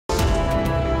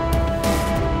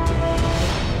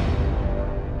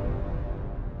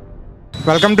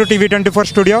Welcome to TV24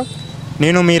 studio.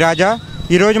 నేను మీ రాజా.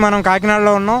 ఈరోజు మనం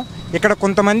కాకినాడలో ఉన్నాం. ఇక్కడ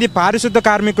కొంతమంది పారిశుద్ధ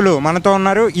కార్మికులు మనతో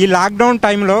ఉన్నారు. ఈ లాక్డౌన్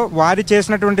టైంలో వారి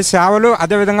చేసినటువంటి సేవలు,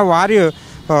 అదేవిధంగా వారి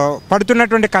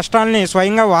పడుతున్నటువంటి కష్టాలని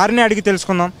స్వయంగా వారిని అడిగి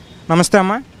తెలుసుకుందాం. నమస్తే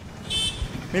అమ్మా,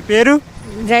 మీ పేరు?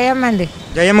 జయమ్మ అండి.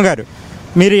 జయమ్మ గారు,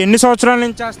 మీరు ఎన్ని సంవత్సరాల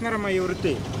నుంచి చేస్తున్నారమ్మా ఈ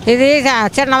వృత్తి? ఇది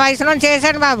చిన్న వయసు నుంచి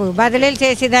చేశాను బాబు. బదిలీలు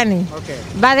చేసేదాన్ని.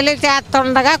 బదిలీలు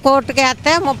చేస్తుండగా కోర్టుకి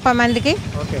వేస్తే 30 మందికి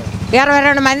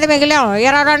 22 మంది మిగిలాం.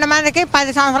 22 మందికి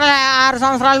 10 సంవత్సరాలు, 6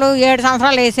 సంవత్సరాలు, 7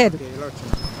 సంవత్సరాలు వేసారు.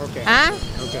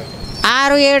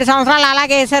 6-7 సంవత్సరాలు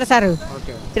అలాగే వేసారు సార్.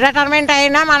 రిటైర్మెంట్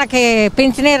అయినా మనకి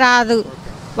పింఛనీ రాదు.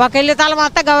 ఒక ఇల్లు తల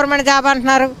మొత్తం గవర్నమెంట్ జాబ్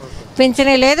అంటున్నారు.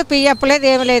 పింఛనీ లేదు, పిఎఫ్ లేదు,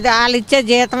 ఏమి లేదు. వాళ్ళు ఇచ్చే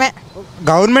జీతమే.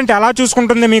 గవర్నమెంట్ ఎలా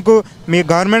చూసుకుంటుంది మీకు? మీ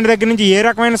గవర్నమెంట్ దగ్గర నుంచి ఏ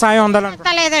రకమైన సాయం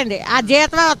అందాలంటే? లేదండి, ఆ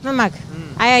జీతమే వస్తుంది మాకు.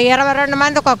 22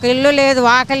 మందికి ఒక ఇల్లు లేదు,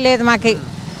 వాకిలు లేదు. మాకు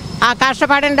ఆ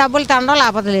కష్టపడిన డబ్బులు తండం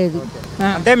లేకపోతే లేదు.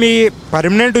 అంటే మీ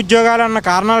పర్మనెంట్ ఉద్యోగాలు అన్న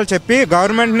కారణాలు చెప్పి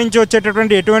గవర్నమెంట్ నుంచి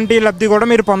వచ్చేటటువంటి ఎటువంటి లబ్ధి కూడా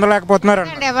మీరు పొందలేకపోతున్నారు?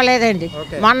 ఇవ్వలేదండి.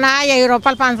 మొన్న 1000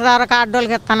 రూపాయలు పంచదార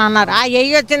కార్డులకి ఇస్తానన్నారు. ఆ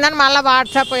 1000 వచ్చిందని మళ్ళీ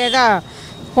వాట్సాప్ ఏదో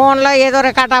ఫోన్లో ఏదో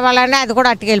రికార్డ్ అవ్వాలని అది కూడా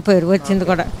అట్టుకెళ్ళిపోయారు. వచ్చింది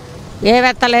కూడా ఏమి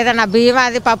ఎత్తలేదండి. ఆ బియ్యం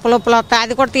అది పప్పులు ఉప్పులు వస్తాయి,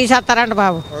 అది కూడా తీసేస్తారండి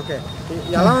బాబు.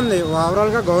 ఎలా ఉంది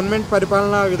ఓవరాల్ గా గవర్నమెంట్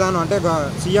పరిపాలన విధానం? అంటే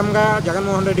సీఎం గా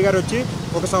జగన్మోహన్ రెడ్డి గారు వచ్చి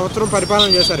 1 సంవత్సరం పరిపాలన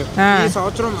చేశారు. ఈ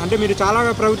సంవత్సరం అంటే మీరు చాలా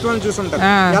ప్రభుత్వాలు చూసుంటారు.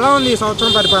 ఎలా ఉంది ఈ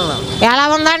సంవత్సరం పరిపాలన? ఎలా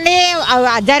ఉందండి,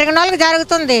 జరిగిన వాళ్ళకి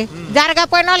జరుగుతుంది,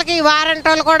 జరగకపోయిన వాళ్ళకి ఈ వారంటీ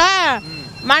వాళ్ళు కూడా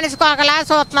మనిషికి ఒకలా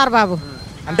చూస్తున్నారు బాబు.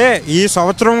 అంటే ఈ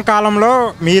సంవత్సరం కాలంలో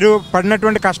మీరు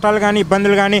పడినటువంటి కష్టాలు కానీ,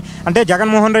 ఇబ్బందులు కానీ, అంటే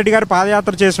జగన్మోహన్ రెడ్డి గారు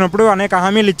పాదయాత్ర చేసినప్పుడు అనేక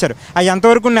హామీలు ఇచ్చారు. అవి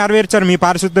ఎంతవరకు నెరవేర్చారు మీ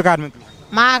పారిశుద్ధ కార్మికులు?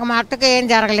 మాకు మట్టుకు ఏం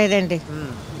జరగలేదండి.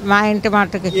 మా ఇంటి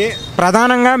మట్టుకు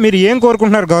ప్రధానంగా మీరు ఏం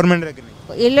కోరుకుంటున్నారు గవర్నమెంట్ దగ్గర?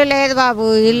 ఇల్లు లేదు బాబు,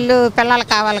 ఇల్లు పిల్లలు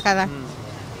కావాలి కదా.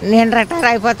 నేను రిటైర్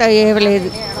అయిపోతా, ఏమి లేదు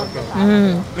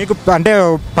మీకు. అంటే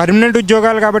పర్మనెంట్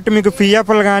ఉద్యోగాలు కాబట్టి మీకు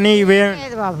పిఎఫ్లు కానీ ఇవే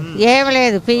లేదు బాబు, ఏమి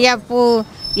లేదు. పిఎఫ్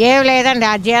ఏమి లేదండి,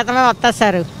 ఆ జీతమే వస్తుంది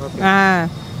సార్.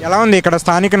 ఎలా ఉంది ఇక్కడ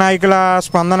స్థానిక నాయకుల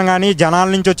స్పందన కానీ, జనాల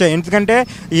నుంచి వచ్చే? ఎందుకంటే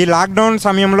ఈ లాక్డౌన్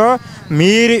సమయంలో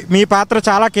మీ పాత్ర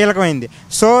చాలా కీలకమైంది.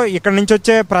 సో ఇక్కడ నుంచి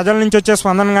వచ్చే ప్రజల నుంచి వచ్చే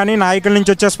స్పందన కానీ, నాయకుల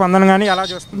నుంచి వచ్చే స్పందన కానీ ఎలా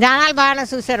చూస్తారు? జనాలు బాగానే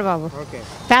చూశారు బాబు.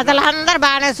 పెద్దలందరూ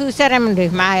బాగానే చూశారండి.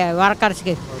 మా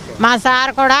వర్కర్స్కి మా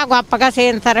సార్ కూడా గొప్పగా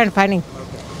చేయిస్తారండి పని.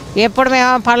 ఎప్పుడు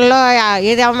మేము పనిలో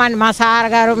ఇదేమండి మా సార్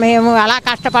గారు మేము అలా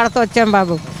కష్టపడుతూ వచ్చాం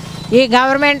బాబు. ఈ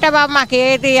గవర్నమెంటే బాబు మాకు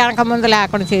ఏది వెనక ముందు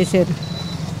లేకుండా చేశారు.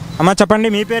 అమ్మా చెప్పండి,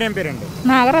 మీ పేరేం పేరండి?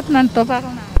 నాగరత్నం.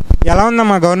 ఎలా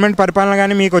ఉందమ్మా గవర్నమెంట్ పరిపాలన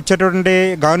కానీ, మీకు వచ్చేటటువంటి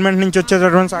గవర్నమెంట్ నుంచి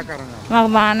వచ్చేటటువంటి సహకారం? మాకు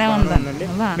బాగానే ఉందండి.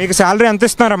 మీకు శాలరీ ఎంత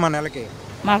ఇస్తున్నారమ్మా నెలకి?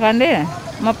 మాకండి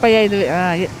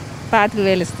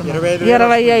 25,000 ఇస్తున్నారు.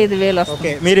 25,000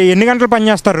 వస్తుంది. మీరు ఎన్ని గంటలు పని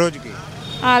చేస్తారు రోజుకి?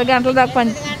 6 గంటల దాకా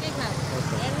పని.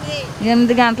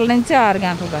 8 గంటల నుంచి 6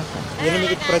 గంటల దాకా.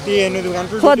 ప్రతి 8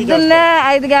 గంటలు పొద్దున్నే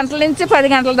 5 గంటల నుంచి 10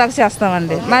 గంటల దాకా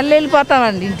చేస్తామండి. మళ్ళీ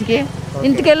వెళ్ళిపోతామండి ఇంటికి.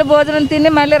 ఇంటికి వెళ్ళి భోజనం తిని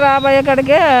మళ్ళీ రాబోయే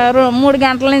కాడికి 3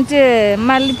 గంటల నుంచి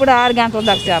మళ్ళీ ఇప్పుడు 6 గంటల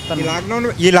దాకా చేస్తాం.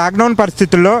 ఈ లాక్డౌన్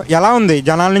పరిస్థితుల్లో ఎలా ఉంది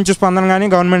జనాల నుంచి స్పందన కానీ,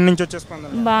 గవర్నమెంట్ నుంచి వచ్చే స్పందన?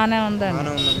 బాగానే ఉందండి.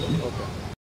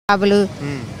 జాబులు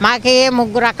మాకే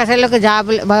 3 అక్కసెళ్ళకు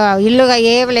జాబులు, ఇల్లుగా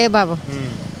ఏమి లేవు బాబు.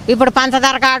 ఇప్పుడు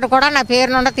పంచదార కార్డు కూడా నా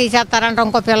పేరు నుండి తీసేస్తారంట.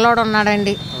 ఇంకో పిల్లోడు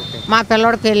ఉన్నాడండి, మా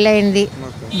పిల్లోడు పెళ్ళి అయింది,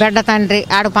 బిడ్డ తండ్రి.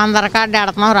 ఆడు పంచదార కార్డు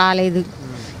ఎడతాం రాలేదు.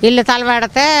 ఇల్లు తల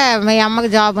పెడితే మీ అమ్మకి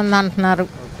జాబ్ ఉంది అంటున్నారు.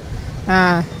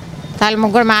 తల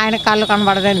ముగ్గురు మా ఆయన కళ్ళు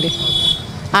కనబడదండి.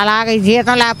 అలాగే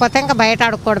జీతం లేకపోతే ఇంకా బయట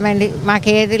అడుక్కోవడమండి,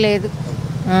 మాకేది లేదు.